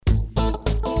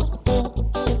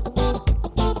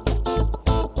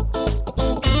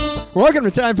Welcome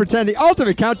to Time for 10, the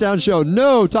ultimate countdown show.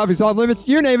 No topics off limits.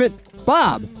 You name it.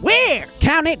 Bob. We're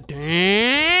counting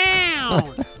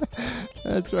down.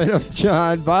 That's right. I'm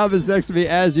John. Bob is next to me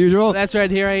as usual. That's right.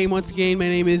 Here I am once again. My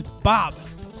name is Bob.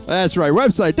 That's right.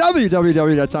 Website,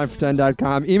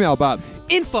 www.timefor10.com. Email Bob.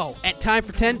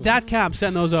 info@timefor10.com.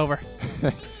 Send those over.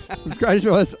 Subscribe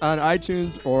to us on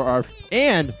iTunes or our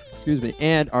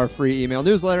free email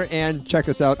newsletter, and check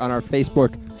us out on our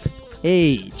Facebook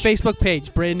page. Facebook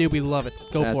page. Brand new. We love it.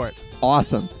 Go That's for it.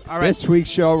 Awesome. All right. This week's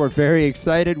show, we're very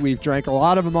excited. We've drank a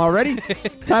lot of them already.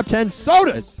 Top 10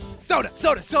 sodas. Soda.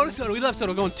 We love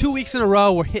soda. We're going 2 weeks in a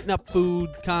row. We're hitting up food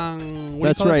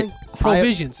That's right.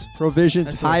 Provisions. Provisions,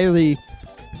 That's highly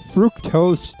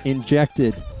fructose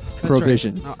injected That's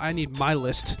provisions. Right. Now, I need my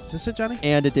list. Is this it, Johnny?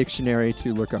 And a dictionary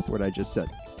to look up what I just said.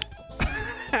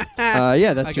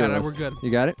 Yeah, that's I your got it. list. We're good.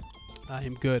 You got it? I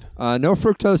am good. No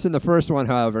fructose in the first one,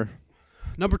 however.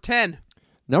 Number 10.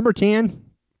 Number 10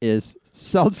 is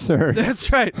seltzer.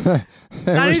 That's right. And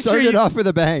we're starting off with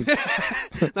a bang.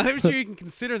 Not even sure you can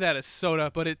consider that as soda,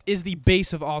 but it is the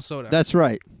base of all soda. That's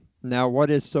right. Now,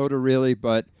 what is soda really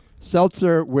but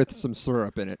seltzer with some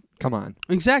syrup in it? Come on.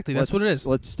 Exactly. That's what it is.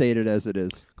 Let's state it as it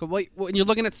is. Wait, when you're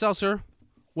looking at seltzer,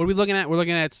 what are we looking at? We're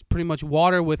looking at pretty much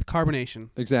water with carbonation.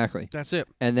 Exactly. That's it.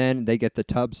 And then they get the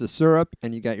tubs of syrup,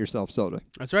 and you got yourself soda.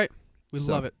 That's right. We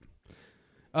love it.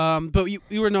 But you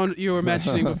were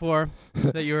mentioning before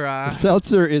that you're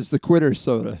seltzer is the quitter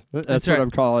soda. That's what right. I'm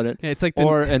calling it. Yeah, it's like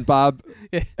and Bob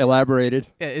elaborated.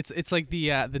 Yeah, it's like the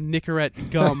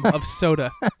Nicorette gum of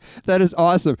soda. That is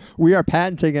awesome. We are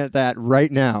patenting that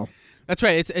right now. That's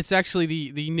right. It's actually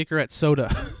the Nicorette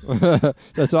soda.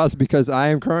 That's awesome because I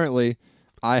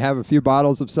have a few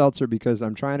bottles of seltzer because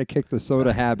I'm trying to kick the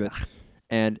soda habit,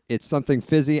 and it's something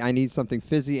fizzy. I need something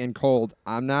fizzy and cold.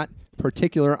 I'm not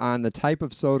particular on the type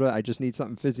of soda. I just need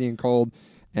something fizzy and cold,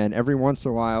 and every once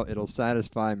in a while it'll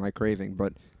satisfy my craving,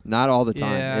 but not all the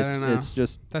time. Yeah, I don't know. It's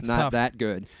just That's not tough. that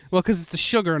good. Well, because it's the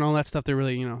sugar and all that stuff that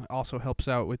really also helps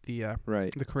out with the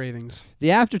Right. the cravings.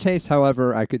 The aftertaste,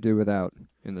 however, I could do without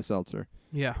in the seltzer.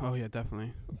 Yeah. Oh yeah,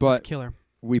 definitely. But it's killer.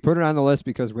 we put it on the list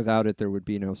because without it there would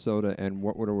be no soda, and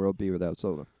what would a world be without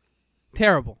soda?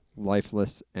 Terrible.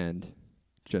 Lifeless and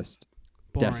just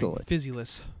Boring. desolate.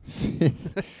 Fizzyless.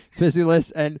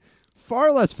 Fizzyless and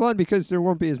far less fun because there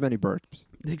won't be as many burps.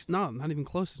 No, not even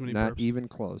close as many Not burps. even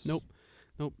close. Nope.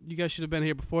 You guys should have been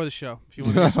here before the show if you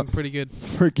want to get something pretty good.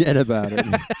 Forget about it.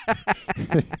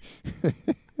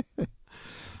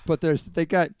 But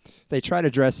they try to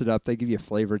dress it up. They give you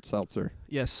flavored seltzer.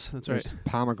 Yes, that's There's right.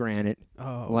 pomegranate,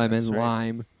 Lemon, lemon,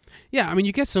 lime. Yeah, I mean,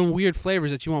 you get some weird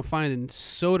flavors that you won't find in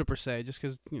soda per se, just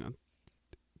because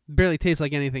barely tastes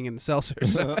like anything in the seltzer.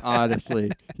 So. Honestly,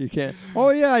 you can't. Oh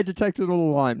yeah, I detected a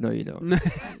little lime. No, you don't.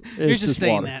 You're just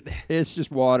saying water. that. It's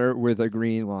just water with a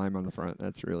green lime on the front.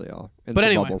 That's really all. And But some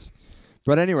anyway. bubbles.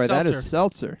 But anyway, that is Seltzer.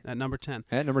 seltzer. At number 10.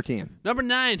 At number 10. Number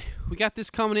 9, we got this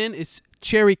coming in. It's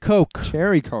Cherry Coke.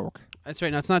 Cherry Coke. That's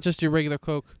right. Now, it's not just your regular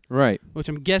Coke, Right. which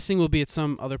I'm guessing will be at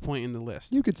some other point in the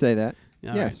list. You could say that.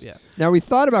 All yes. right, yeah. Now, we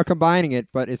thought about combining it,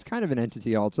 but it's kind of an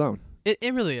entity all its own. It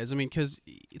really is. I mean, because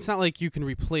it's not like you can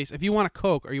replace. If you want a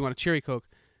Coke or you want a Cherry Coke,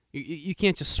 you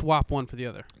can't just swap one for the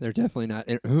other. They're definitely not.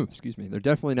 They're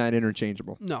definitely not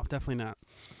interchangeable. No, definitely not.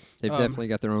 They've definitely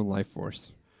got their own life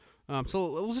force.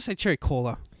 So we'll just say Cherry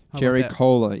Cola. How Cherry about that?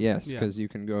 Cola, yes, Yeah. because you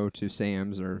can go to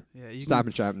Sam's or you Stop can-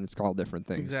 and Shop, and it's called different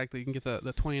things. Exactly. You can get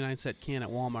the 29-cent can at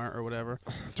Walmart or whatever.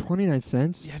 29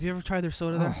 cents? Yeah, have you ever tried their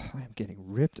soda there? I am getting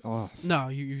ripped off. No,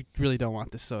 you really don't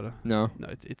want this soda. No? No,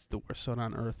 it's the worst soda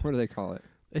on earth. What do they call it?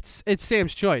 It's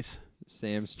Sam's Choice.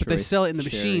 Sam's But Choice. they sell it in the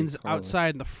Cherry machines Cola.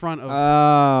 outside in the front of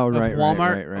Oh, of right,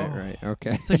 Walmart. right.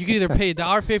 Okay. So you can either pay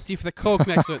 $1.50 for the Coke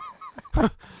next to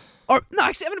it. Or no,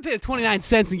 actually I'm gonna pay the 29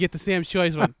 cents and get the Sam's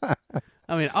Choice one.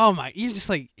 I mean, oh my, you're just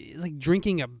it's like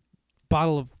drinking a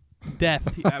bottle of death.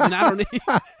 I mean, I don't need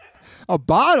A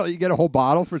bottle? You get a whole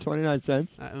bottle for 29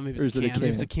 cents? maybe Or it's is it a a can.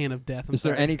 Maybe it's can? a can of death. Is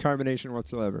there any carbonation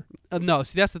whatsoever? No,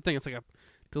 see that's the thing. It's like a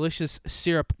delicious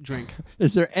syrup drink.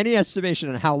 Is there any estimation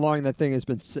on how long that thing has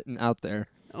been sitting out there?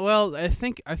 Well, I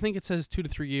think it says 2 to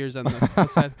 3 years on the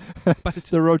outside. But it's,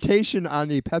 The rotation on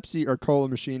the Pepsi or Cola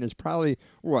machine is probably,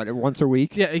 once a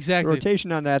week? yeah, The exactly.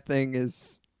 rotation on that thing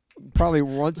is probably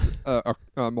once a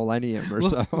millennium or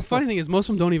so. The funny thing is, most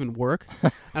of them don't even work,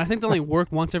 and I think they only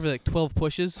work once every 12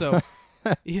 pushes. So,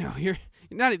 you're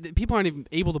not. People aren't even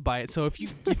able to buy it. So if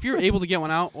you're able to get one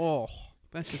out,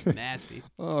 that's just nasty.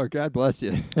 Oh, God bless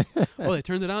you. Oh, they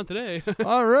turned it on today.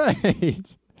 All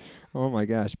right. Oh my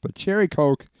gosh! But Cherry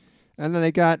Coke, and then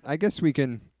they got. I guess we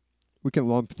can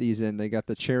lump these in. They got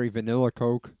the Cherry Vanilla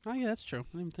Coke. Oh yeah, that's true. I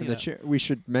didn't even think And of that. we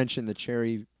should mention the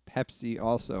Cherry Pepsi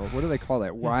also. What do they call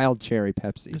that? Wild cherry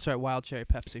Pepsi. That's right, wild cherry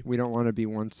Pepsi. We don't want to be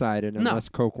one-sided No. unless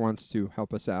Coke wants to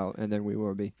help us out, and then we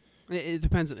will be. It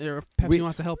depends. If Pepsi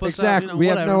wants to help us Exactly. out, We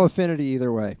have whatever. no affinity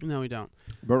either way. No, we don't.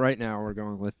 But right now we're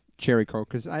going with cherry Coke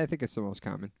because I think it's the most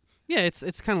common. Yeah, it's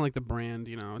kind of like the brand,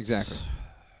 you know. It's, Exactly.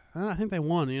 I think they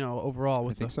won, overall I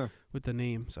with think so. with the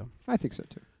name. So I think so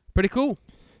too. pretty cool.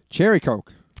 Cherry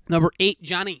Coke. Number 8,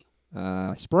 Johnny.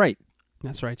 Sprite.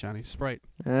 That's right, Johnny. Sprite.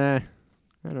 I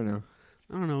don't know.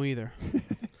 I don't know either.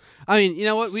 I mean, you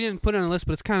know what? We didn't put it on the list,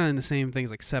 but it's kind of in the same things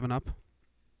like 7-Up.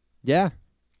 Yeah,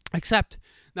 Except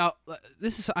now,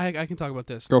 this is I can talk about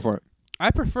this. go for it.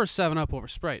 I prefer 7-Up over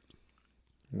Sprite.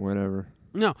 Whatever.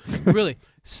 No, really,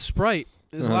 Sprite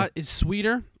is Uh-huh. is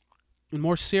sweeter and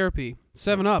more syrupy.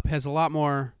 7-Up has a lot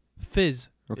more fizz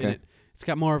in Okay. it. It's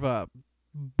got more of a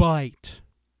bite,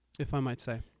 if I might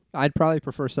say. I'd probably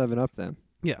prefer 7-Up then.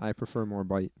 Yeah. I prefer more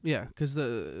bite. Yeah, because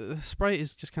the Sprite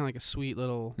is just kind of like a sweet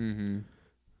little Mm-hmm.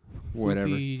 Whatever.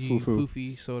 foofy, Foo-foo.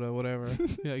 foofy soda, whatever.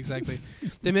 Yeah, exactly.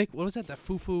 They make, what was that,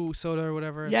 foo-foo soda or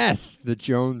whatever? Yes, the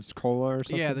Jones Cola or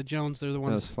something. Yeah, the Jones, they're the that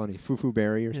was ones. funny. Foo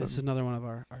Berry or Yeah, this is something. another one of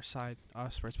our side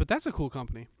Sprites. But that's a cool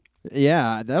company.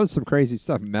 Yeah, that was some crazy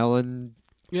stuff. Melon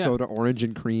Yeah. soda, orange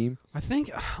and cream. I think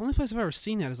the only place I've ever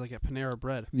seen that is like at Panera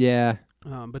Bread. Yeah.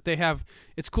 But they have,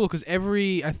 it's cool because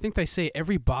I think they say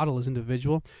every bottle is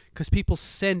individual because people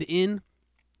send in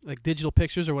like digital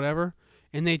pictures or whatever,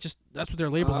 and that's what their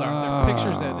labels are. They're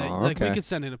pictures that like we okay. could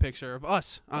send in a picture of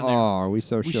us on there. Oh, we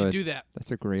so We should do that.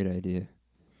 That's a great idea.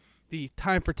 The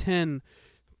Time for 10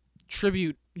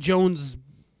 tribute Jones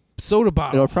soda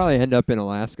bottle. It'll probably end up in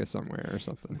Alaska somewhere or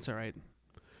something. That's all right.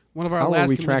 One of our How will we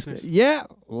Alaskan track listeners. that? Yeah,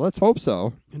 well, let's hope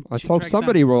so. And Let's she hope tracked down-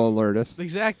 somebody will alert us.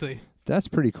 Exactly. That's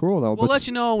pretty cool, though. We'll but let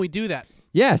you know when we do that.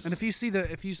 Yes. And if you see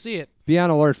it, Be on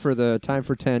alert for the Time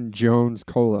for 10 Jones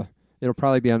Cola. It'll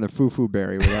probably be on the Foo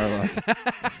Berry with our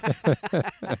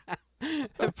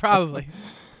luck. probably.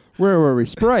 Where were we?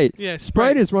 Sprite. Yeah,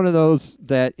 Sprite is one of those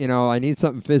that, I need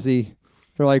something fizzy.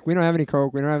 They're like, we don't have any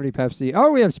Coke. We don't have any Pepsi.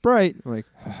 Oh, we have Sprite. I'm like,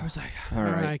 I was like, All all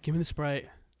right. right, give me the Sprite.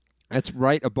 that's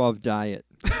right above diet.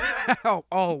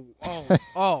 oh,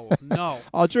 no.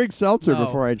 I'll drink seltzer No.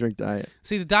 before I drink diet.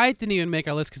 See, the diet didn't even make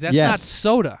our list because that's Yes. not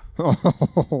soda.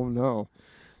 Oh, no.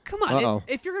 Come on. Uh-oh.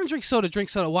 If you're going to drink soda, drink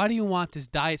soda. Why do you want this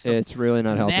diet stuff? It's really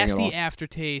not helping Nasty at all.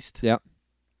 aftertaste. Yep.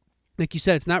 Like you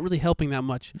said, it's not really helping that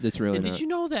much. It's really And not. did you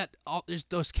know that there's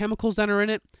those chemicals that are in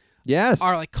it Yes.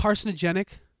 are like carcinogenic?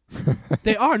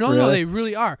 They are. No, Really? they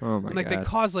really are. Oh, my And like God. they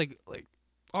cause like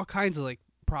all kinds of like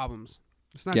problems.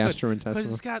 It's not good. Because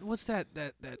Gastrointestinal. it's got, what's that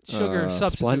sugar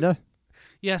substitute? Splenda?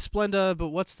 Yeah, Splenda, but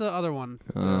what's the other one?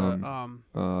 It's right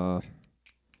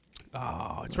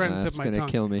on the tip That's of my going to tongue.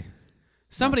 kill me.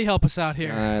 Somebody help us out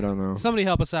here. I don't know. Somebody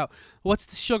help us out. What's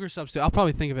the sugar substitute? I'll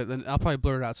probably think of it, then I'll probably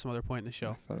blur it out some other point in the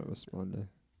show. I thought it was Splenda.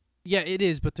 Yeah, it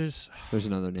is, but there's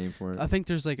Another name for it. I think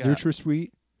there's like a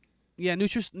NutraSweet? yeah,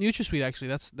 NutraSweet actually.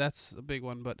 That's a big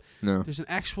one, but No. there's an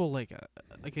actual like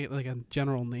a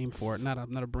general name for it, not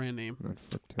a brand name. Not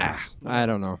fructose. Ah, I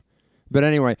don't know. But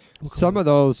anyway, We'll call some it- of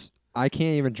those I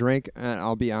can't even drink. And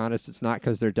I'll be honest, it's not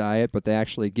because they're diet, but they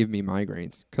actually give me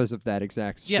migraines because of that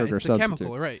exact Yeah, sugar it's the substitute.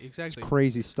 chemical, right? Exactly. It's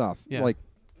crazy stuff. Yeah. Like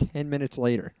 10 minutes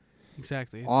later.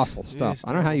 Exactly. It's Awful it stuff. is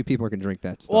I don't know how terrible. you people can drink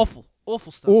that stuff.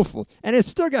 Awful stuff. Awful. And it's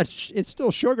still it's still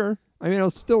sugar. I mean,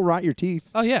 it'll still rot your teeth.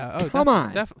 Oh yeah. Oh, Come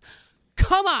on.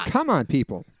 Come on. Come on,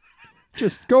 people.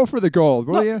 Just go for the gold,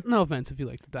 will you? No offense if you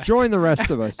like the diet. Join the rest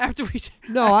of us. After we.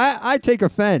 No, I take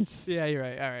offense. Yeah, you're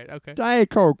right. All right. Okay. Diet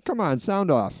Coke. Come on, sound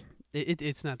off.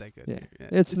 It's not that good. Yeah. Yeah,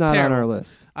 It's not terrible. on our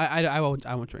list. I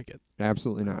won't drink it.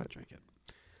 Absolutely I not. won't drink it.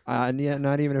 Yeah,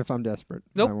 not even if I'm desperate.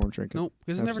 Nope. I won't drink it. Nope,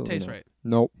 because it never Absolutely tastes not. right.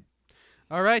 Nope.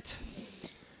 All right.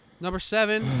 Number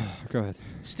 7, Go ahead.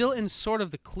 still in sort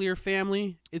of the clear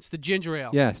family. It's the ginger ale.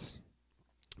 Yes.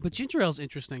 But ginger ale is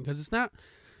interesting because it's not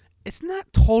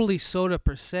totally soda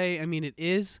per se. I mean, it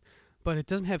is, but it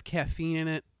doesn't have caffeine in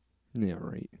it. Yeah,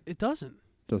 right. It doesn't.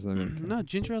 Doesn't have any No,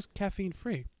 ginger ale's caffeine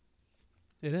free.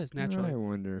 It is naturally. I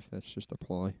wonder if that's just a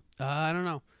ploy. I don't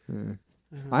know. Yeah. I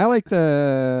don't know. I like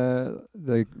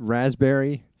the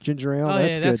raspberry ginger ale. Oh, that's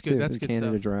yeah, good that's too. good. That's the good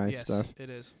Canada stuff. Dry Yes, stuff. it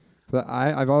is. But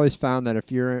I've always found that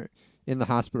if you're in the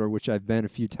hospital, which I've been a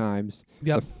few times,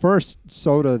 Yep. the first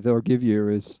soda they'll give you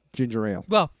is ginger ale.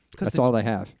 Well, That's all they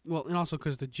have. Well, and also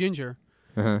because the ginger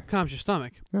Uh-huh. calms your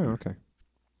stomach. Oh, okay.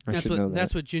 I That's should what know that.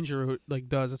 that's what ginger like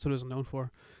does. That's what it's known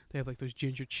for. They have like those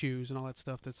ginger chews and all that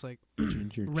stuff. That's like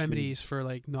Ginger remedies for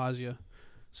like nausea.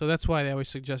 So that's why they always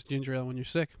suggest ginger ale when you're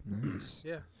sick. Nice.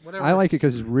 Yeah, whatever. I like it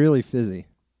because it's really fizzy.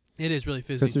 it is really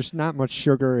Because fizzy. there's not much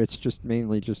sugar. It's just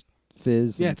mainly just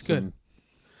fizz. Yeah, and it's good. some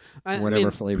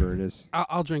whatever flavor it is.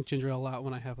 I'll drink ginger ale a lot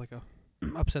when I have like a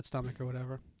upset stomach or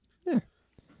whatever.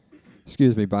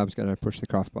 Excuse me, Bob's got to push the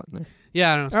cough button there.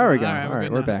 Yeah, I don't know. There we go. All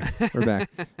right, We're back. We're back.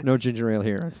 No ginger ale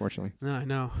here, unfortunately. No, I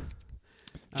know.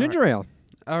 Ginger ale.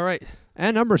 All right.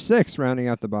 And number 6, rounding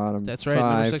out the bottom. That's right.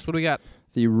 5, Number 6. What do we got?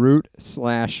 the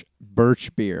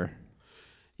root/birch beer.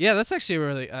 Yeah, that's actually a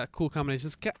really cool combination.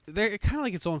 They're kind of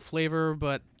like its own flavor,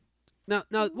 but now,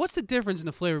 what's the difference in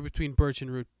the flavor between birch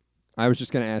and root? I was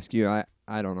just going to ask you. I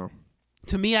don't know.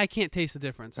 To me, I can't taste the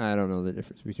difference. I don't know the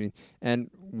difference between.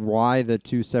 And why the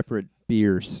two separate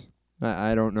beers?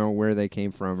 I don't know where they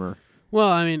came from. Or Well,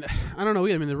 I mean, I don't know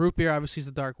either. I mean, the root beer obviously is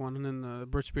the dark one, and then the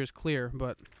birch beer is clear,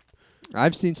 but...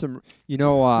 I've seen some,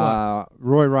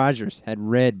 Roy Rogers had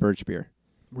red birch beer.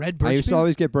 Red birch beer? I used to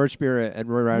always get birch beer at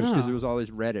Roy Rogers because it was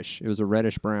always reddish. It was a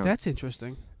reddish brown. That's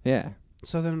interesting. Yeah.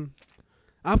 So then,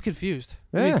 I'm confused.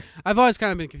 Yeah. I mean, I've always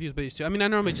kind of been confused by these two. I mean, I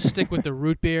normally just stick with the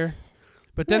root beer,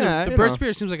 but then the birch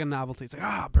beer seems like a novelty. It's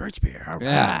like, birch beer, all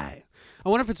right. I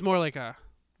wonder if it's more of like a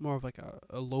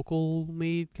local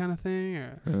made kind of thing,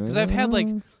 or because I've had like,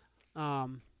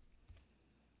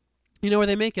 where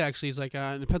they make it actually is like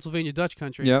in the Pennsylvania Dutch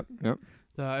country. Yep.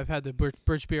 I've had the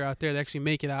birch beer out there. They actually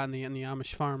make it out in the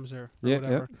Amish farms or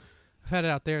whatever. Yep. I've had it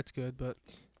out there. It's good, but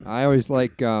I always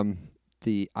like the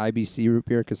IBC root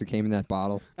beer because it came in that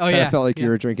bottle. Oh yeah, I felt like you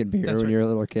were drinking beer when you were a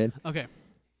little kid. Okay,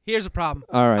 here's a problem.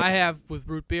 All right. I have with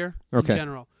root beer in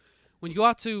general. When you go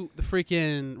out to the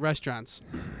freaking restaurants.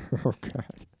 Oh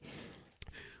God.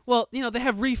 Well, they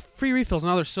have free refills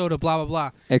and other soda, blah blah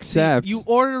blah. Except so you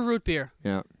order a root beer.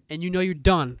 Yeah. And you're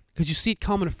done because you see it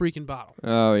come in a freaking bottle.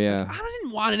 Oh yeah. Like, I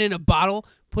didn't want it in a bottle.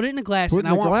 Put it in a glass, and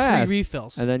I want free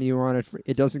refills. And then you want it.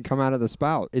 It doesn't come out of the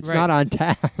spout. It's not on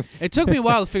tap. It took me a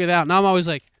while to figure that out. Now I'm always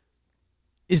like,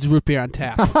 is the root beer on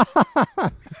tap?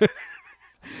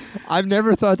 I've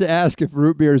never thought to ask if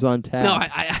root beer is on tap. No,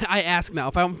 I ask now.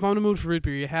 If I'm in the mood for root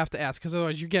beer, you have to ask because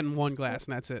otherwise you're getting one glass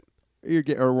and that's it.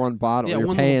 Or one bottle. Yeah, you're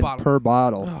one paying bottle. per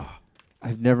bottle. Ugh.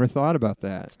 I've never thought about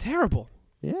that. It's terrible.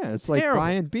 Yeah, it's like Terrible.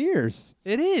 buying beers.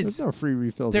 It is. There's no free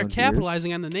refills. They're on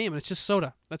capitalizing on the name, and it's just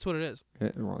soda. That's what it is.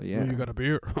 beers. Well, yeah. You got a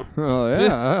beer. Oh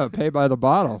yeah, pay by the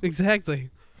bottle.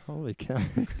 Exactly. Holy cow!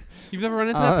 You've never run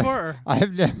into that before? Or?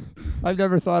 I've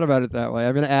never thought about it that way.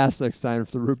 I'm gonna ask next time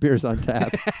if the root beer's on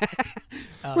tap.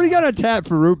 What do you got on tap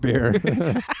for root beer?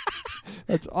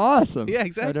 That's awesome. Yeah,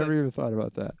 exactly. I never even thought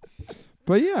about that.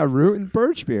 But yeah, root and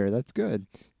birch beer. That's good.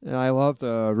 And I love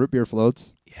the root beer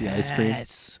floats. Yes. The ice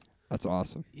cream. That's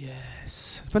awesome.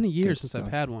 Yes. It's been a year since I've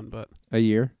had one, but... A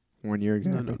year? 1 year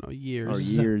exactly? No, years. Or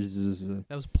years.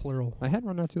 That was plural. I had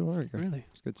one not too long ago. Really?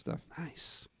 It's good stuff.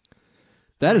 Nice.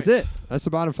 That is it. That's the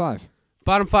bottom 5.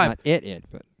 Bottom 5. Not it,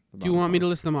 but... Do you want me to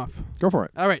list them off? Go for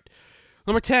it. All right.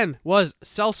 Number 10 was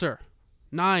Seltzer.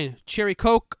 9, Cherry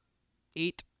Coke.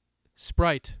 8,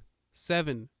 Sprite.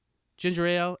 7, Ginger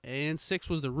Ale. And 6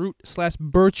 was the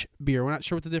root/birch beer. We're not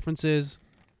sure what the difference is.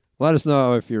 Let us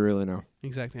know if you really know.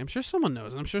 Exactly. I'm sure someone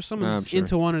knows. And I'm sure someone's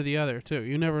into one or the other, too.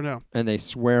 You never know. And they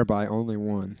swear by only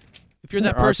one. If you're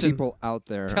that person, there are people out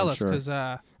there, tell I'm us, sure. because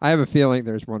I have a feeling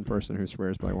there's one person who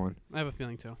swears by one. I have a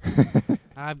feeling, too.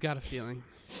 I've got a feeling.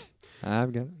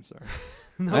 I'm sorry.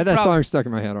 No I had that problem. song stuck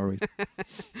in my head all week.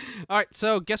 All right,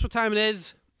 so guess what time it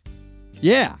is?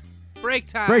 Yeah.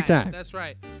 Break time. Break time. That's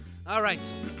right. All right.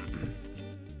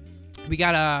 We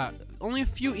got only a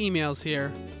few emails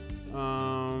here.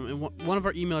 And one of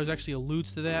our emailers actually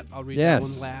alludes to that. I'll read that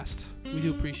one last. We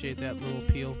do appreciate that little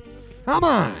appeal. Come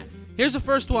on. Here's the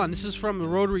first one. This is from the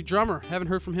Rotary Drummer. Haven't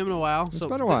heard from him in a while. It's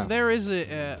been a while. There is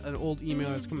an old email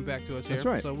that's coming back to us here. That's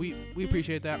right. So we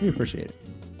appreciate that. We appreciate it.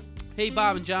 Hey,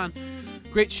 Bob and John.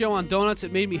 Great show on donuts.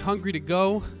 It made me hungry to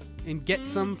go and get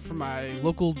some from my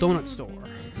local donut store.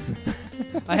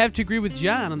 I have to agree with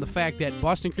John on the fact that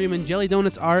Boston cream and jelly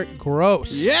donuts are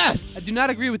gross. Yes. I do not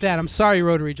agree with that. I'm sorry,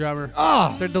 Rotary Drummer.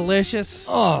 Oh. They're delicious.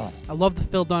 Oh. I love the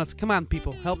filled donuts. Come on,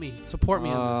 people. Help me. Support me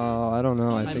on Oh, I don't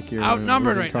know. I think you're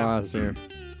outnumbered right now. this. Here.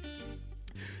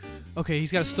 Okay,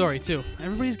 he's got a story, too.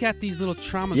 Everybody's got these little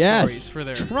trauma stories for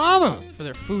their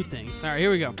food things. All right, here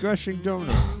we go. Gushing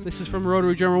donuts. This is from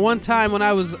Rotary Drummer. One time when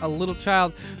I was a little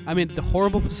child, I made the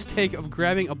horrible mistake of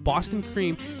grabbing a Boston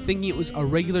cream thinking it was a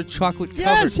regular chocolate covered.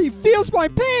 Yes, he feels my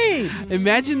pain.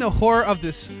 Imagine the horror of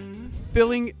this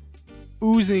filling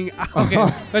oozing out. Okay,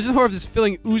 imagine the horror of this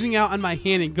filling oozing out on my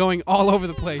hand and going all over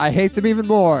the place. I hate them even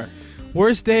more.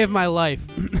 Worst day of my life.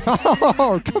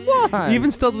 Oh, come on.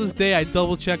 Even still to this day, I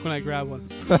double check when I grab one.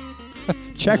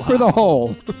 Check for the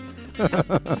hole.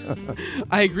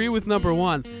 I agree with number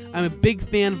 1. I'm a big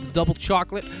fan of the double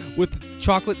chocolate with the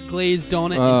chocolate glazed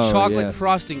donut and chocolate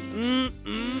frosting.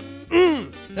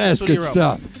 That's good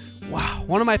stuff. Wow.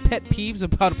 One of my pet peeves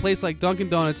about a place like Dunkin'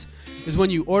 Donuts is when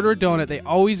you order a donut, they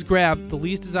always grab the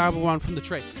least desirable one from the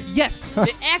tray. Yes,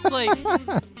 they act like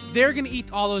they're going to eat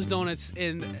all those donuts,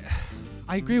 and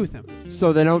I agree with them.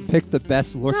 So they don't pick the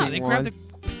best looking No, they one. grab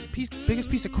the biggest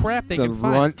piece of crap they the can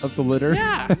find. runt of the litter.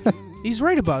 Yeah, he's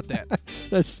right about that.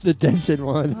 That's the dented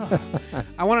one.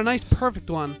 I want a nice, perfect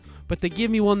one, but they give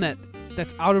me one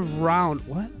that's out of round.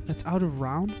 What? That's out of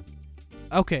round?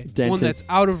 Okay, Dented. one that's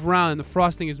out of round and the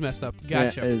frosting is messed up.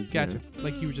 Gotcha, Yeah, gotcha.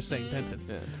 Like you were just saying, dented.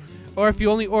 Yeah. Or if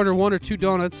you only order 1 or 2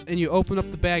 donuts and you open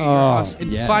up the bag at your Oh, house and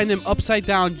yes. find them upside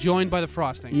down, joined by the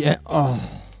frosting. Yeah. Oh,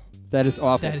 that is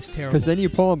awful. That is terrible. Because then you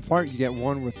pull them apart, you get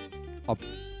one with a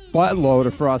buttload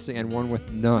of frosting and one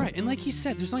with none. Right, and like he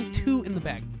said, there's only 2 in the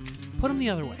bag. Put them the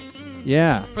other way.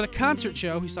 Yeah. For the concert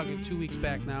show, he's talking 2 weeks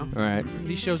back now. All right.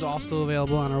 These shows are all still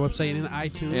available on our website and in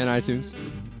iTunes. And iTunes.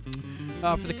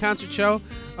 For the concert show,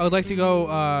 I would like to go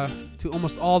to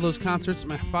almost all those concerts.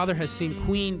 My father has seen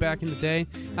Queen back in the day,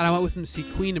 and I went with him to see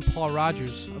Queen and Paul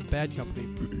Rogers of Bad Company.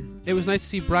 It was nice to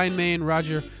see Brian May and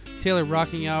Roger Taylor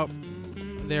rocking out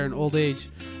there in old age.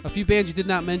 A few bands you did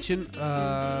not mention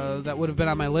that would have been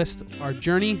on my list are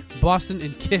Journey, Boston,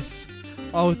 and Kiss,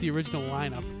 all with the original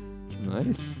lineup.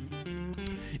 Nice.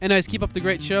 And guys, keep up the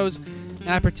great shows, and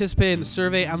I participated in the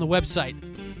survey on the website.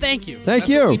 Thank you. Thank That's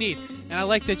you. what we need. And I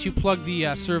like that you plugged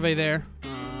the survey there.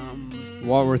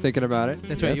 While we're thinking about it.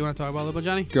 That's right. You want to talk about it a little bit,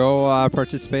 Johnny? Go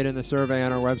participate in the survey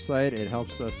on our website. It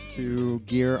helps us to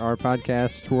gear our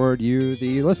podcast toward you,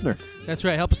 the listener. That's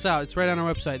right. Help us out. It's right on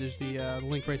our website. There's the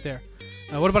link right there.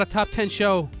 What about a top 10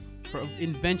 show for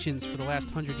inventions for the last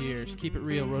 100 years? Keep it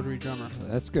real, Rotary Drummer.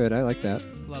 That's good. I like that.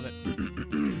 Love it.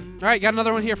 All right, got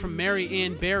another one here from Mary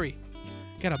Ann Berry.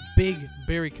 Got a big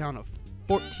berry count of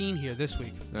 14 here this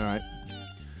week. All right.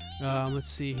 Let's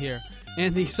see here.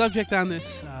 And the subject on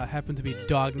this happened to be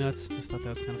dog nuts. Just thought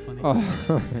that was kind of funny.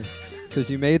 Oh, because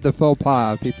you made the faux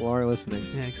pas. People are listening.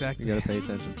 Yeah, exactly. You got to pay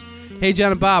attention. Hey,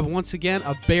 John and Bob. Once again,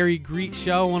 a berry greet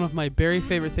show. One of my berry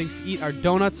favorite things to eat are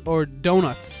donuts or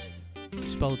donuts.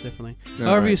 Spell it differently. All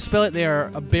However right. you spell it, they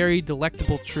are a very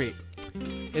delectable treat.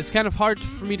 It's kind of hard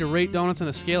for me to rate donuts on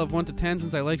a scale of 1 to 10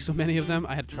 since I like so many of them.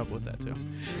 I had trouble with that too.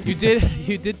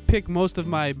 You did pick most of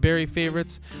my berry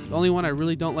favorites. The only one I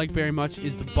really don't like very much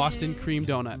is the Boston cream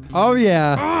donut. Oh,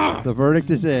 yeah. The verdict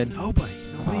is in. Nobody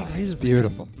agrees with me.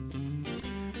 Beautiful.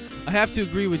 I have to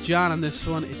agree with John on this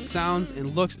one. It sounds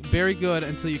and looks very good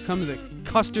until you come to the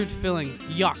custard filling.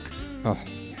 Yuck. Oh.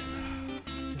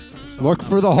 Just, I'm so Look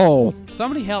for the hole.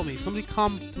 Somebody help me. Somebody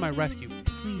come to my rescue,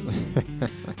 please.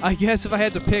 I guess if I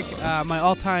had to pick my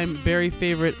all-time berry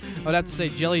favorite, I would have to say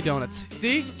jelly donuts.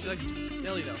 See? She likes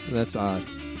jelly donuts. That's odd.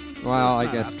 Well, I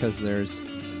not guess odd. because there's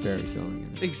berry filling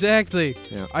in it. Exactly.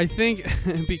 Yeah. I think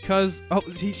because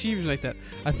she even like that.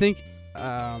 I think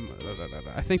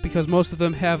because most of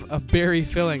them have a berry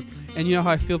filling, and you know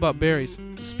how I feel about berries.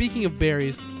 Speaking of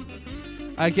berries,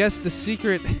 I guess the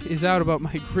secret is out about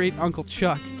my great uncle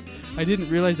Chuck. I didn't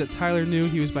realize that Tyler knew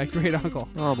he was my great uncle,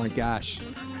 Oh, my gosh.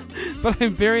 but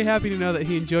I'm very happy to know that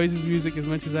he enjoys his music as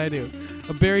much as I do.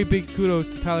 A very big kudos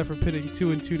to Tyler for putting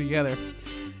 2 and 2 together.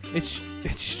 It's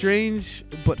strange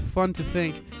but fun to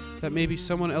think that maybe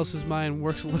someone else's mind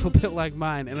works a little bit like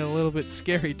mine, and a little bit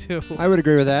scary too. I would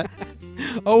agree with that.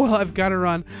 Oh well, I've got to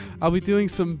run. I'll be doing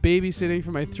some babysitting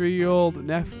for my 3-year-old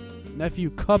nephew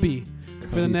Cubby for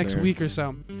the Cubby next bear. week or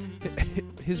so.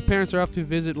 His parents are off to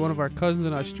visit one of our cousins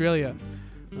in Australia.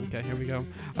 Okay, here we go.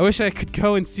 I wish I could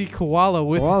go and see Koala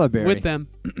Koala berry. with them,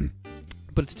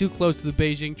 but it's too close to the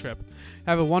Beijing trip.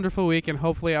 Have a wonderful week, and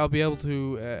hopefully I'll be able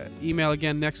to email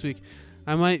again next week.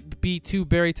 I might be too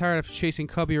berry tired after chasing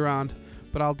Cubby around,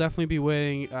 but I'll definitely be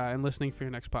waiting and listening for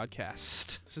your next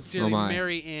podcast. Sincerely, Oh my.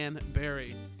 Mary Ann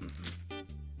Berry.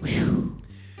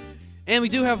 And we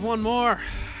do have one more.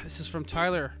 This is from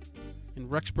Tyler in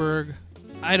Rexburg,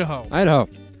 Idaho. Idaho.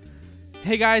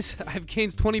 Hey guys, I've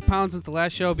gained 20 pounds since the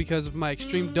last show because of my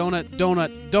extreme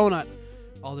donut,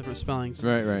 all different spellings,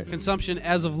 Right. consumption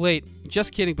as of late.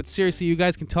 Just kidding, but seriously, you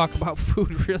guys can talk about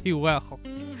food really well.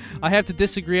 I have to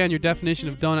disagree on your definition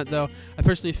of donut, though. I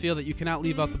personally feel that you cannot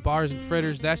leave out the bars and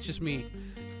fritters. That's just me.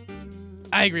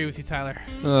 I agree with you, Tyler.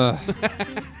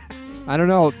 I don't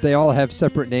know. They all have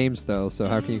separate names, though, so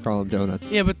how can you call them donuts?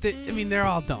 Yeah, but they're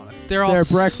all donuts. They're all They're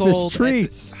breakfast sold at the-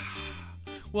 treats.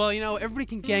 Well, everybody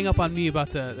can gang up on me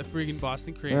about the friggin'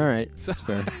 Boston cream. All right. So- That's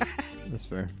fair. That's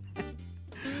fair.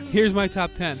 Here's my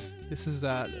top 10. This is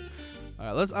all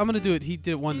right, I'm gonna do it. He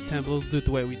did 1 to 10, but we'll do it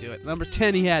the way we do it. Number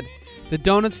 10, he had the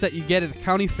donuts that you get at the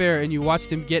county fair, and you watch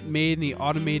them get made in the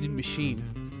automated machine.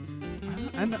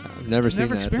 I've never seen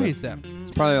never that. but experienced that.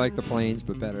 It's probably like the planes,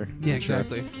 but better. Yeah, I'm sure.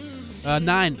 exactly.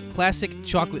 9, classic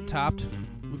chocolate topped.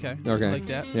 Okay. Okay. I like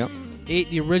that. Yep. 8,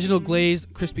 the original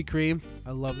glazed Krispy Kreme.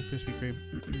 I love the Krispy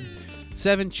Kreme.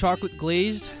 7, chocolate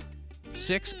glazed.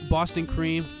 6, Boston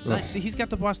cream. Nice. See, he's got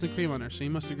the Boston cream on there, so you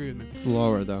must agree with me. It's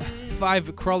lower though.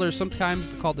 5, crullers, sometimes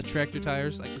called the tractor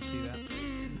tires. I can see that.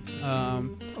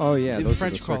 Oh yeah, The those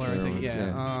French are the cruller, I circular think.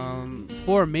 ones, Yeah.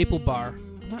 4, maple bar.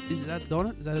 Is that a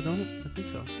donut? Is that a donut? I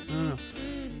think so. I don't know.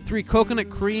 3, coconut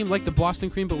cream, like the Boston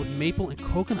cream, but with maple and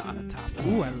coconut on the top.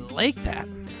 Ooh, I like that.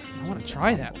 I want to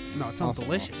try that. No, it sounds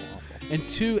delicious. And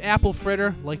 2, apple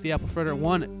fritter, like the apple fritter.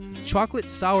 1, chocolate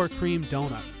sour cream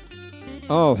donut.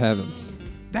 Oh heavens!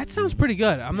 That sounds pretty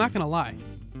good. I'm not gonna lie.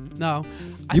 No,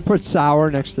 You put sour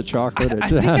next to I chocolate. think don't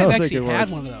I've think actually it had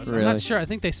works. one of those. Really? I'm not sure. I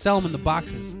think they sell them in the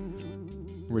boxes,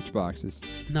 Which boxes?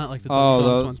 not like the Oh, donuts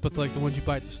those- ones, but like the ones you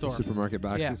buy at the The store. supermarket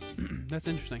boxes. That's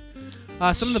interesting.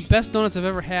 Some of the best donuts I've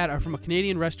ever had are from a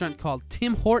Canadian restaurant called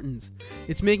Tim Hortons.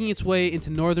 It's making its way into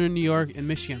northern New York and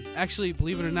Michigan. Actually,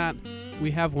 believe it or not,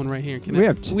 we have one right here in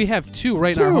Connecticut. We have two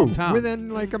right in our hometown.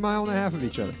 Within like a mile and a half of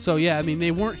each other. So yeah, I mean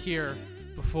they weren't here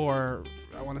before.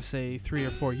 I want to say 3 or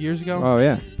 4 years ago. Oh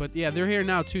yeah, But yeah, they're here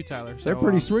now too, Tyler. So, they're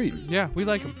pretty sweet. Yeah, we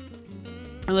like them.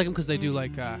 I like them because they do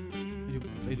like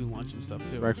they do lunch and stuff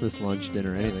too. Breakfast, lunch,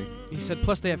 dinner, anything. He said,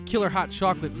 plus they have killer hot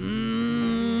chocolate.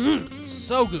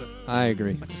 So good. I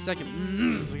agree. That's the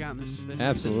second I got in this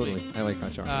Absolutely, week. I like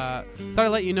hot chocolate. Thought I'd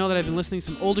let you know that I've been listening to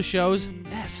some older shows.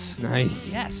 Yes.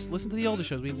 Nice. Yes, listen to the older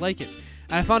shows. We like it.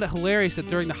 And I found it hilarious that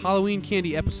during the Halloween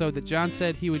candy episode that John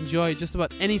said he would enjoy just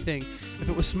about anything if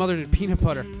it was smothered in peanut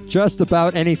butter. Just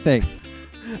about anything.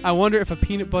 I wonder if a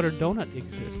peanut butter donut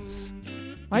exists.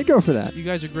 I'd go for that. You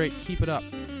guys are great. Keep it up.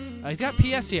 He's got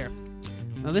PS here.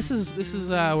 Now this is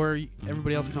where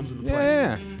everybody else comes into play.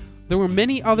 Yeah. There were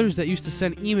many others that used to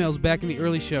send emails back in the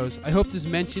early shows. I hope this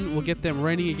mention will get them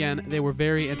writing again. They were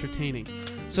very entertaining.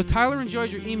 So Tyler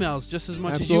enjoyed your emails just as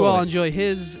much as you all enjoy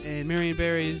his and Marion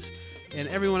Barry's and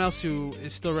everyone else who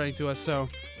is still writing to us. So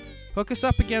hook us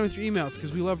up again with your emails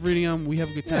because we love reading them. We have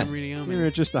a good time reading them. You're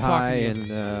just a hi talking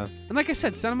to and like I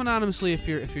said, send them anonymously if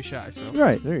you're shy. So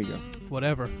right, there you go.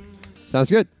 whatever. Sounds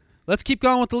good. Let's keep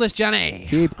going with the list, Johnny.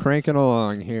 Keep cranking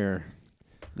along here.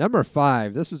 Number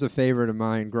 5. This is a favorite of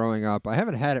mine growing up. I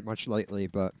haven't had it much lately,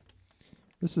 but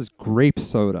this is grape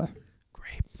soda.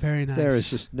 Grape, very nice. There is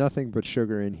just nothing but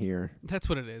sugar in here. That's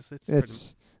what it is.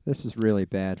 This is really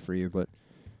bad for you, but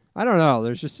I don't know.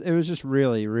 It was just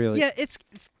really. Yeah, it's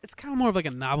kind of more of like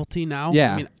a novelty now.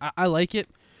 Yeah. I mean, I like it,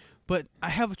 but I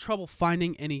have trouble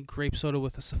finding any grape soda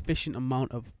with a sufficient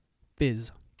amount of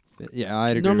fizz. Yeah,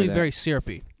 I'd agree Normally with that. very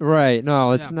syrupy. Right.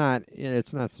 No, it's Yeah. not.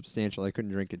 It's not substantial. I couldn't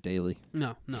drink it daily.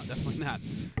 No, definitely not.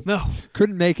 No.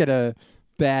 Couldn't make it a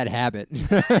bad habit.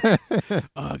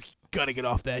 Gotta get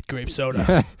off that grape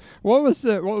soda. What was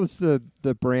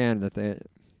the brand that they? I'm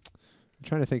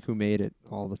trying to think who made it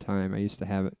all the time. I used to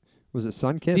have it. Was it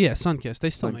Sunkist? Yeah, Sunkist. They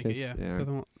still make it. Sunkist, Yeah. yeah. They're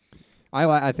the one-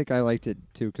 I think I liked it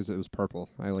too because it was purple.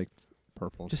 I liked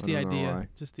purple. Just I the don't know idea. why.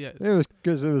 Just the. It was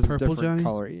because it was Purple, a different Johnny?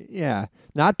 color. Yeah,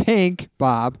 not pink,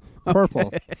 Bob.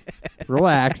 Purple.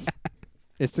 Relax.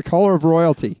 It's the color of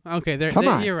royalty. Okay, Come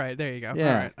on. You're right. There you go.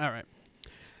 Yeah. All right.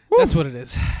 Woo. That's what it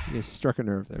is. You struck a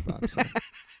nerve there, Bob. Sorry.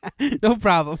 No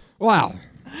problem. Wow.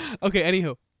 Okay.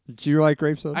 Anywho, Did you like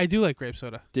grape soda? I do like grape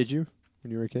soda. Did you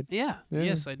when you were a kid? Yeah. Yeah,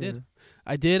 Yes, I did. yeah.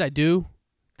 I did. I do.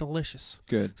 Delicious.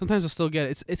 Good. Sometimes I'll still get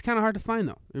it. It's kind of hard to find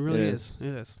though. It really It is. It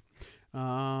is.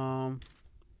 Yeah,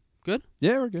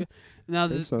 we're good. Now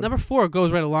Grape soda. number 4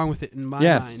 goes right along with it in my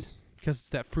Yes. mind because it's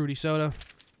that fruity soda,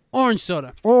 orange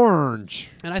soda, Orange.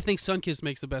 and I think Sunkist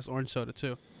makes the best orange soda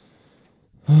too.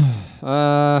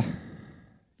 Yeah.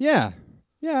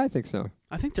 Yeah, I think so.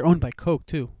 I think they're owned by Coke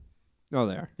too. Oh,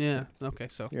 they are. Yeah. Okay.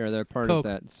 So Yeah, they're part Coke.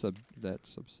 of that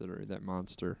subsidiary, that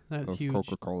monster That of huge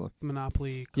Coca-Cola.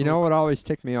 Monopoly. You know Coke. what always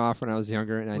ticked me off when I was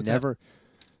younger, and What's that?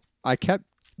 I kept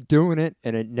doing it,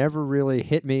 and it never really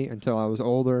hit me until I was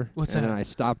older. What's and that? then I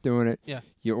stopped doing it. Yeah.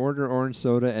 You order orange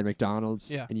soda at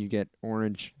McDonald's, Yeah. and you get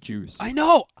orange juice. I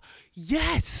know.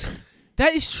 Yes,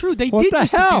 that is true. They What did the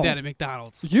used to do hell? that at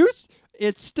McDonald's.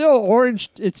 It's still orange.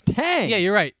 It's Tang. Yeah,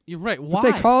 you're right. You're right. Why?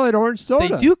 But they call it orange soda.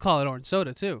 They do call it orange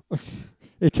soda too.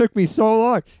 It took me so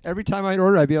long. Every time I'd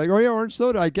order, I'd be like, "Oh yeah, orange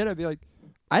soda." I'd get it. I'd be like,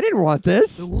 "I didn't want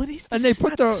this." But what is this? And they It's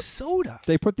put not the- soda.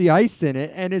 They put the ice in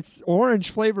it, and it's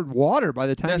orange flavored water by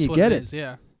the time That's you what get it is.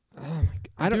 Yeah, Oh my God.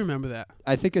 I do remember that.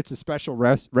 I think it's a special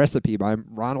recipe by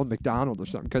Ronald McDonald or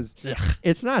something because Ugh.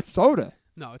 it's not soda.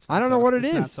 No, it's. I Not don't know soda. what it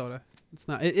It's not is. soda. It's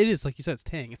not. It is like you said. It's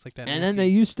Tang. It's like that. And then they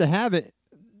nasty- used to have it.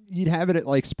 You'd have it at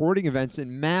like sporting events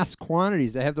in mass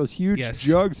quantities. They have those huge Yes.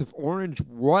 jugs of orange,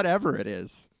 whatever it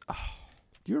is.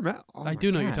 Do you remember? Oh I my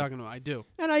do know what you're God. talking about. I do.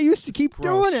 And I used to keep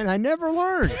Gross. doing it. I never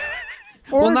learned.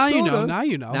 Well, Orange now you soda. know. Now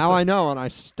you know. Now So- I know, and I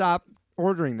stopped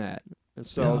ordering that. And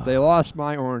so Ugh. they lost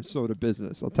my orange soda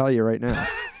business. I'll tell you right now.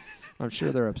 I'm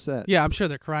sure they're upset. Yeah, I'm sure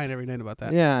they're crying every night about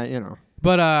that. Yeah, you know.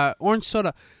 But orange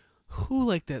soda, who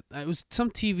liked that? It was some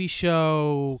TV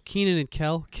show. Keenan and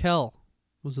Kel. Kel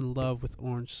was in love with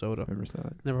orange soda. Never saw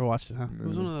it. Never watched it, huh? It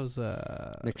was No. one of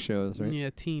those. Nick shows, right? Yeah,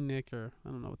 Teen Nick, or I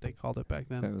don't know what they called it back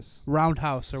then. That was.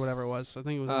 Roundhouse or whatever it was. I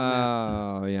think it was.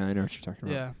 on Oh, yeah, I know what you're talking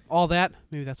that. about. Yeah, all that.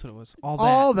 Maybe that's what it was. All that.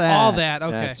 All that. All that.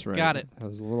 Okay, That's right. got it. I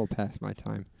was a little past my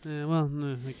time. Yeah, well,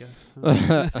 no, I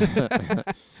guess.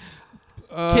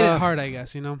 Hit it hard, I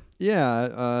guess. You know. Yeah,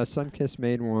 Sunkiss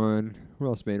made one. Who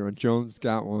else made one? Jones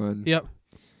got one. Yep.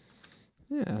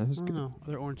 Yeah, it was I don't good. know.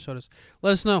 Other orange sodas.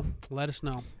 Let us know. Let us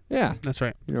know. Yeah, That's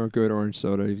right. you know, a good orange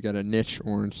soda. You've got a niche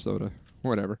orange soda.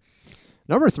 Whatever.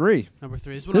 Number 3. Number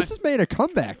 3 is what This has made a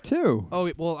comeback too. Oh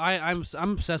well, I'm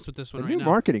obsessed with this A one new right now.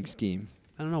 marketing scheme.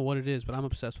 I don't know what it is, but I'm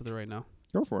obsessed with it right now.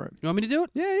 Go for it. You want me to do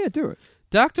it? Yeah, do it.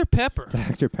 Dr. Pepper,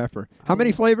 Dr. Pepper. How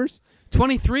many flavors?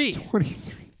 23.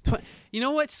 23. You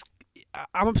know what's?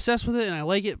 I'm obsessed with it and I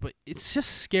like it, but it's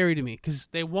just scary to me because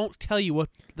they won't tell you what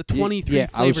the 23 Yeah,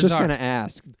 I was flavors just are. going to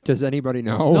ask. Does anybody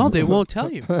know? No, they won't tell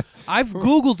you. I've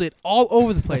Googled it all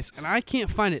over the place, and I can't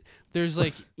find it. There's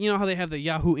like, you know how they have the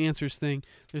Yahoo Answers thing?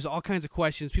 There's all kinds of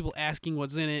questions, people asking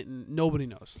what's in it, and nobody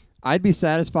knows. I'd be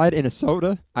satisfied in a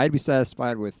soda. I'd be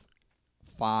satisfied with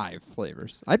 5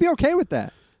 flavors. I'd be okay with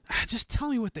that. Just tell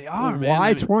me what they are, man. Why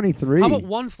I mean, 23? how about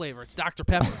one flavor? It's Dr.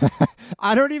 Pepper.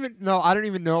 I don't even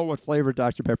know what flavor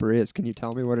Dr. Pepper is. Can you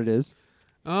tell me what it is?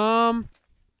 Um,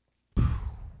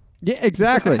 Yeah,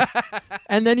 exactly.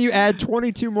 And then you add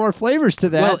 22 more flavors to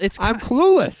that. Well, it's I'm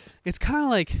clueless. it's kind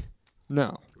of like,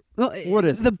 No. well, What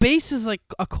is the base is like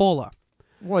a cola,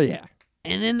 Well, yeah.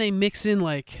 and then they mix in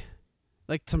like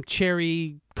some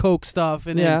cherry Coke stuff,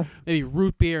 and Yeah. then maybe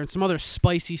root beer and some other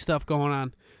spicy stuff going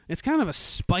on. It's kind of a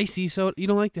spicy soda. You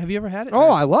don't like? Have you ever had it? Oh,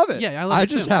 Or- I love it. Yeah, I like I it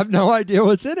just too. have no idea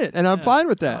what's in it, and I'm Yeah. fine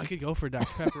with Oh, that. I could go for Dr.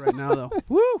 Pepper right now, though.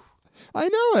 Woo! I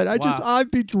know it. Wow.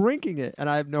 I'd be drinking it, and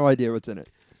I have no idea what's in it.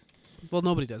 Well,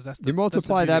 nobody does. That's the You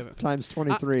multiply that's the beauty that times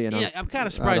 23, and of it. Yeah, I'm kind I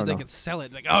of surprised don't they know. could sell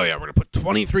it. Like, oh yeah, we're gonna put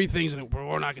 23 things in it, but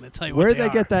we're not gonna tell you Where'd what they are.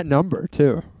 get that number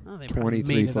too? Oh, they probably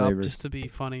 23 made it flavors. up just to be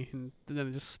funny, and then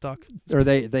it just stuck. Or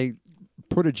they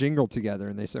put a jingle together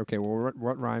and they say, okay, well,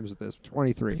 what rhymes with this?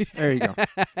 23. There you go.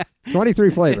 23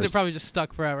 They're flavors. probably just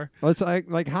stuck forever. Well, it's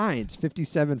like Heinz,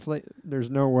 57 flavors. There's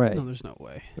no way. No, there's no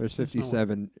way. There's there's no way.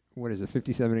 57. What is it?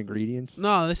 57 ingredients?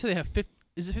 No, they say they have 50.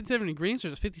 Is it 57 ingredients, or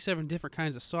is it 57 different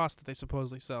kinds of sauce that they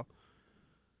supposedly sell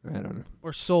I don't know.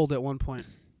 or sold at one point?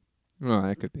 Oh,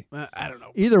 that could be. I don't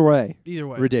know. Either way, Either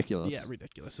way, ridiculous. Yeah,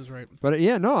 ridiculous is right. But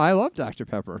yeah, no, I love Dr.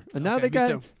 Pepper. And now Okay, they me got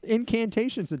too.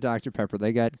 incantations of Dr. Pepper.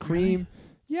 They got cream.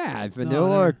 Yeah, I vanilla,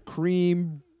 never-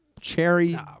 cream, cherry.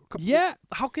 No, Yeah.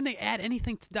 How can they add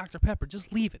anything to Dr. Pepper?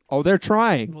 Just leave it. Oh, they're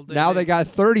trying. Well, Now they got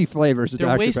 30 flavors of They're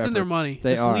Dr. wasting Pepper. their money.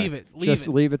 They Just are. leave it. Leave Just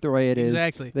it. leave it the way it is.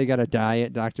 Exactly. They got a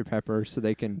diet Dr. Pepper so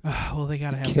they can Well, they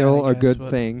gotta have kill that, I a guess, good but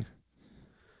thing.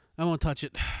 I won't touch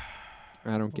it.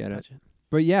 I don't Won't get it. touch it.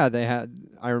 But yeah, they had.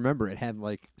 I remember it had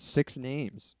like 6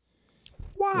 names.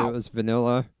 Wow. It was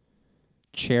vanilla,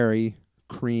 cherry,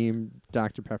 cream,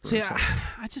 Dr. Pepper. See, or, something.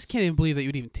 I just can't even believe that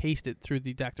you'd even taste it through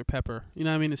the Dr. Pepper. You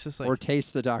know what I mean? It's just like or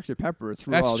taste the Dr. Pepper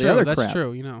through that's all true. the other That's crap.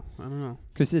 true. You know, I don't know.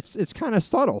 Because it's kind of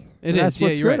subtle. It and is. That's Yeah,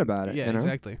 what's you're good right. about it. Yeah, you know?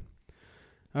 exactly.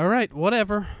 All right,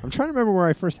 whatever. I'm trying to remember where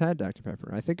I first had Dr.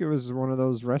 Pepper. I think it was one of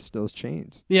those Restos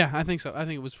chains. Yeah, I think so. I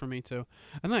think it was for me too.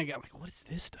 And then I got like, what is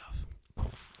this stuff?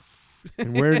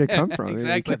 And where did it come from? Maybe they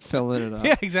Exactly. kept filling it up.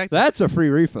 Yeah, exactly. That's a free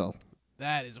refill.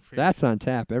 That is a free. That's on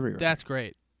tap everywhere. That's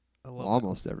great. I love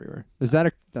Almost everywhere. Is that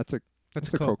a that's a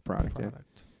That's a Coke product, yeah.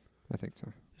 I think so.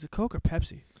 Is it Coke or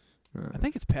Pepsi? I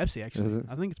think it's Pepsi actually. Is it?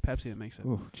 I think it's Pepsi that makes it.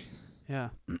 Oh, jeez. Yeah,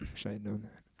 Wish I had known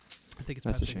that. I think it's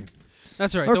That's Pepsi. a shame.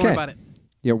 That's all right. Don't worry Okay. about it.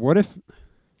 Yeah, what if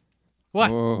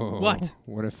What? Whoa, What?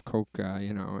 What if Coke,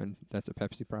 and that's a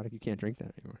Pepsi product? You can't drink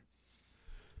that anymore.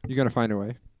 You're gonna find a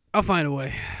way. I'll find a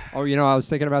way. Oh, I was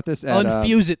thinking about this at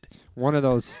Unfuse it. one of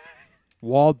those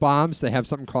walled bombs. They have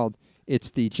something called it's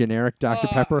the generic Dr.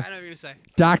 Oh, Pepper. I know what you're gonna say.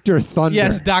 Dr. Thunder.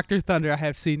 Yes, Dr. Thunder. I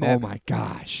have seen that. Oh my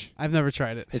gosh. I've never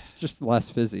tried it. It's just less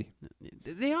fizzy.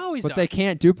 They always But are. they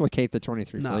can't duplicate the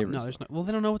 23 no, flavors. no, there's no. Well,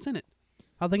 they don't know what's in it.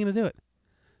 How are they gonna do it?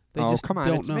 They oh, just come on.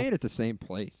 don't It's know. made at the same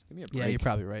place. Give me a break. Yeah, you're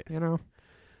probably right. You know?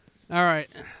 All right.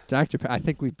 Dr. I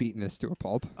think we've beaten this to a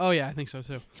pulp. Oh yeah, I think so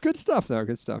too. It's good stuff, though.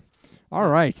 Good stuff. All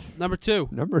right. Number 2.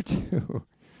 Number 2.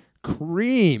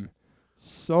 Cream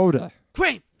soda.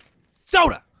 Cream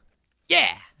soda.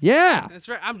 Yeah. Yeah. That's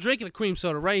right. I'm drinking a cream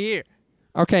soda right here.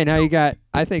 Okay, now you got,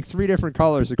 I think, 3 different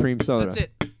colors of cream soda. That's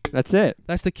it. That's it.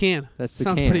 That's the can. That's the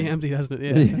Sounds can. pretty empty, doesn't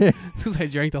it? Yeah. Because I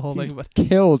drank the whole thing. But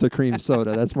Killed a cream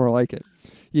soda. That's more like it.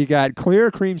 You got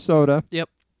clear cream soda. Yep.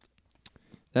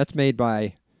 That's made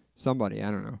by somebody.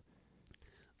 I don't know.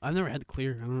 I've never had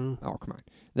clear. I don't know. Oh, come on.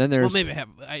 Then there's... Well, maybe I have.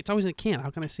 It's always in a can. How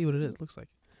can I see what it is? It looks like.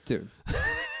 Dude.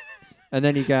 And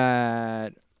then you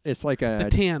got... It's like a... The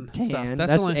tan. Tan. Stuff.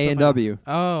 That's the only stuff I know. A&W.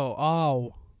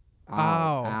 Oh.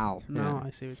 Ow. No, Yeah. I see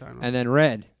what you're talking about. And then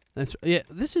red. That's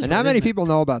This is. And red, not many isn't it? people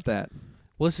know about that.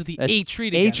 Well, this is the That's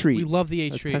A-treat. A-treat. We love the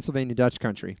That's A-treat. Pennsylvania Dutch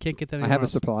country. Can't get that I anywhere have a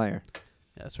else. supplier.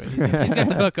 Yeah, that's right. He's got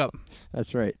the hookup.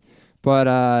 That's right.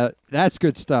 But that's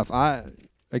good stuff. I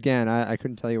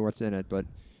couldn't tell you what's in it, but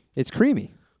it's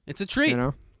creamy. It's a treat. You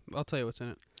know? I'll tell you what's in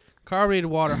it. Carbonated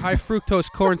water, high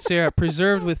fructose corn syrup,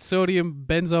 preserved with sodium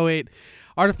benzoate,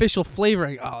 artificial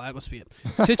flavoring. Oh, that must be it.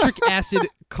 Citric acid,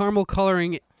 caramel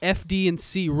coloring, FD and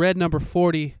C, red number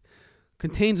 40.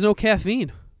 Contains no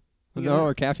caffeine.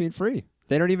 No, caffeine free.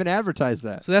 They don't even advertise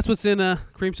that. So that's what's in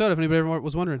cream soda, if anybody ever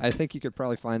was wondering. I think you could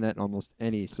probably find that in almost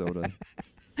any soda.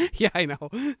 Yeah, I know.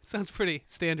 Sounds pretty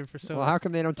standard for soda. Well, how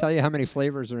come they don't tell you how many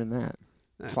flavors are in that?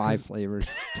 'Cause- 5 flavors,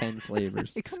 10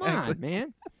 flavors. Exactly. Come on,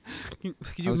 man. Could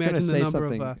I you was going to imagine the say number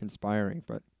something of... inspiring,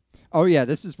 but... Oh, yeah,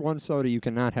 this is one soda you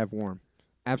cannot have warm.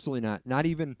 Absolutely not. Not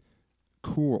even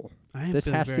cool. I am this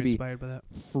feeling has to very be inspired by that.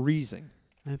 Freezing.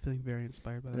 I am feeling very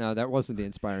inspired by that. No, that wasn't the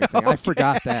inspiring thing. I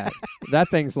forgot that. That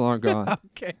thing's long gone.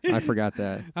 Okay. I forgot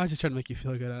that. I was just trying to make you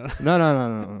feel good. I don't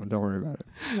No. Don't worry about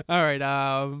it. All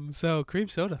right. So cream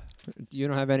soda. You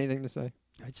don't have anything to say?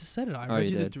 I just said it. I Oh,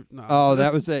 read you the did? no. Oh,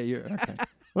 that was it. Okay.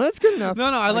 Well, that's good enough. No,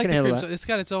 I like can the handle cream that. soda. It's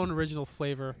got its own original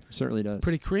flavor. Certainly does.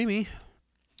 Pretty creamy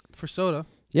for soda.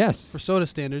 Yes. For soda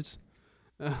standards.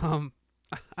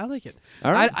 I like it.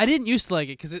 All right. I didn't used to like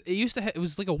it because it used to. It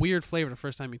was like a weird flavor the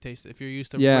first time you taste it. If you're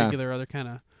used to Yeah. regular other kind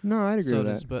of No, I'd agree with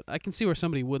sodas, that. but I can see where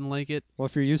somebody wouldn't like it. Well,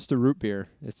 if you're used to root beer,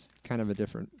 it's kind of a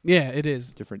different Yeah, it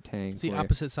is. tang. It's the for you.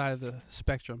 opposite side of the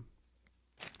spectrum.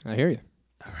 I hear you.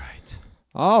 All right.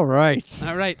 All right.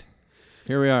 All right.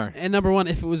 Here we are. And number one,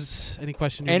 if it was any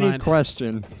question in your Any mind,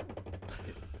 question?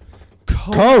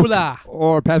 cola.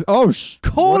 Or Pepsi? Oh, What did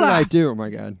Cola. I do? Oh, my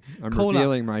God. I'm Cola.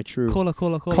 revealing my true. Cola.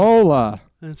 Cola.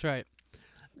 That's right.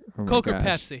 Oh my Coke or gosh.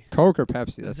 Pepsi? Coke or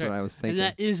Pepsi. That's right. what I was And thinking.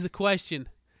 that is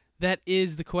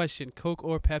the question. Coke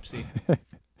or Pepsi?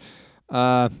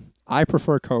 I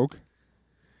prefer Coke.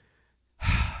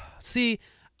 See,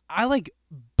 I like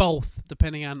both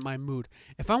depending on my mood.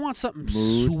 If I want something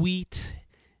Mood. sweet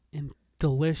and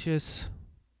delicious,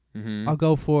 Mm-hmm. I'll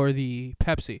go for the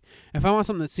Pepsi. If I want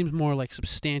something that seems more like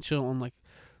substantial and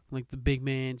like the big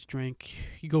man's drink,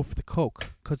 you go for the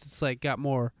Coke because it's like got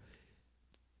more.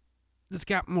 It's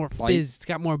got more Bite. fizz. It's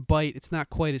got more bite. It's not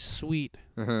quite as sweet,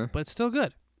 Uh-huh. but it's still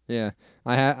good. Yeah.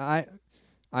 I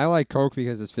like Coke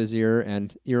because it's fizzier,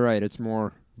 and you're right. It's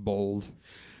more bold.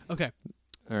 Okay,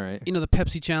 All right. you know the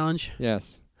Pepsi challenge.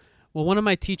 Yes. Well, one of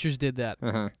my teachers did that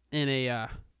Uh-huh. in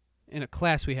a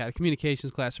class we had, a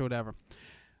communications class or whatever.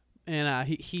 And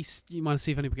you want to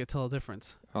see if anybody could tell the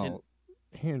difference. Oh, And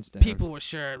hands down. people were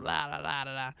sure, la la la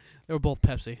la la. They were both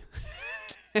Pepsi.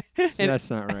 See, that's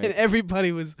not And right.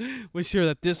 everybody was sure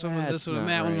that this one was That's this one and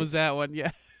not that one right. was that one. Yeah.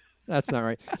 That's not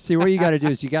right. See, what you got to do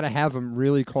is you got to have them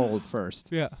really cold first.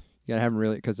 Yeah. You got to have them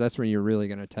really, because that's when you're really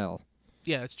going to tell.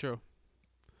 Yeah, that's true.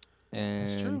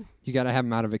 And true. you got to have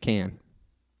them out of a can,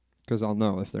 because I'll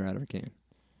know if they're out of a can.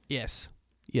 Yes.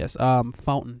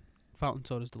 Fountain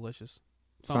soda's delicious.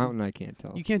 Fountain, I can't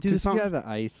tell. You can't do the Because you fountain. got the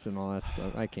ice and all that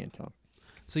stuff. I can't tell.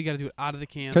 So you got to do it out of the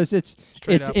can. Because it's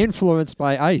Straight up. influenced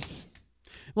by ice.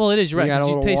 Well, it is. You're You right. got a 'cause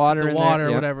little taste water the in there, water or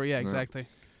yep. whatever. Yeah, Yeah. exactly.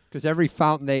 Because every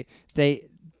fountain, they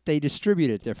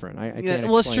distribute it different. I Yeah, can't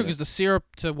well, it's explain true it. because the syrup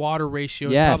to water ratio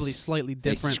Yes. is probably slightly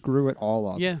They different. screw it all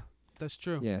up. Yeah, that's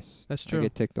true. Yes. That's I true.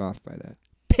 get ticked off by that.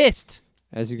 Pissed.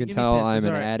 As you can Give me tell, piss, I'm it's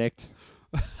an all right. addict.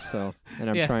 So, and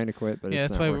I'm Yeah. trying to quit, but Yeah,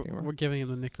 it's that's not why working well. we're giving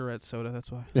him the Nicorette soda.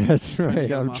 That's why. That's trying to right.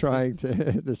 get 'em I'm off trying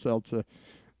to the seltzer.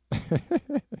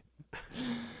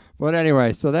 But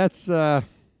anyway, so that's it,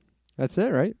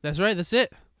 right? That's right. That's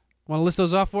it. Want to list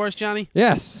those off for us, Johnny?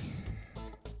 Yes.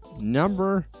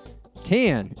 Number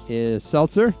 10 is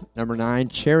seltzer. Number 9,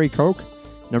 cherry Coke.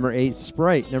 Number 8,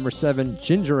 Sprite. Number 7,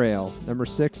 ginger ale. Number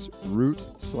 6,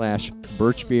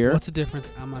 root/birch beer. What's the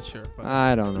difference? I'm not sure. But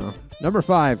I don't know. Number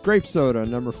 5, grape soda.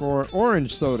 Number 4,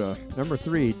 orange soda. Number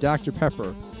 3, Dr.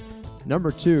 Pepper.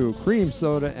 Number 2, cream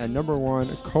soda. And number 1,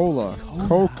 cola.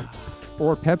 Coke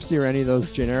or Pepsi or any of those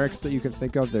generics that you can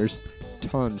think of. There's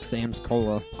tons. Sam's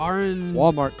Cola. R&W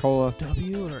Walmart Cola.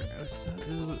 or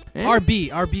Eh?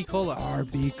 RB Cola.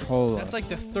 RB Cola. That's like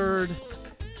the third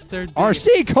third.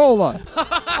 RC Cola.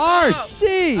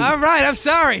 RC. All right, I'm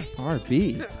sorry.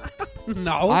 RB.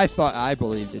 No. I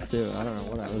believed it too. I don't know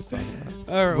what I was talking about.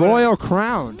 All right, Royal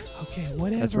Crown. Okay,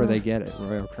 whatever. That's where they get it.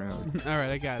 Royal Crown. All right,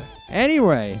 I got it.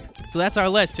 Anyway, So that's our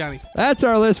list, Johnny. that's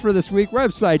our list for this week.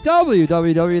 Website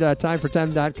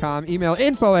www.timefor10.com. Email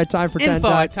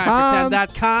info@timefor10.com.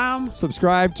 info@timefor10.com.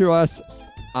 Subscribe to us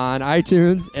on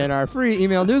iTunes and our free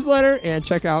email newsletter, and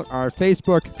check out our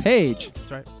Facebook page.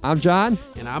 That's right. I'm John.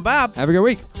 And I'm Bob. Have a good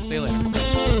week. See you later.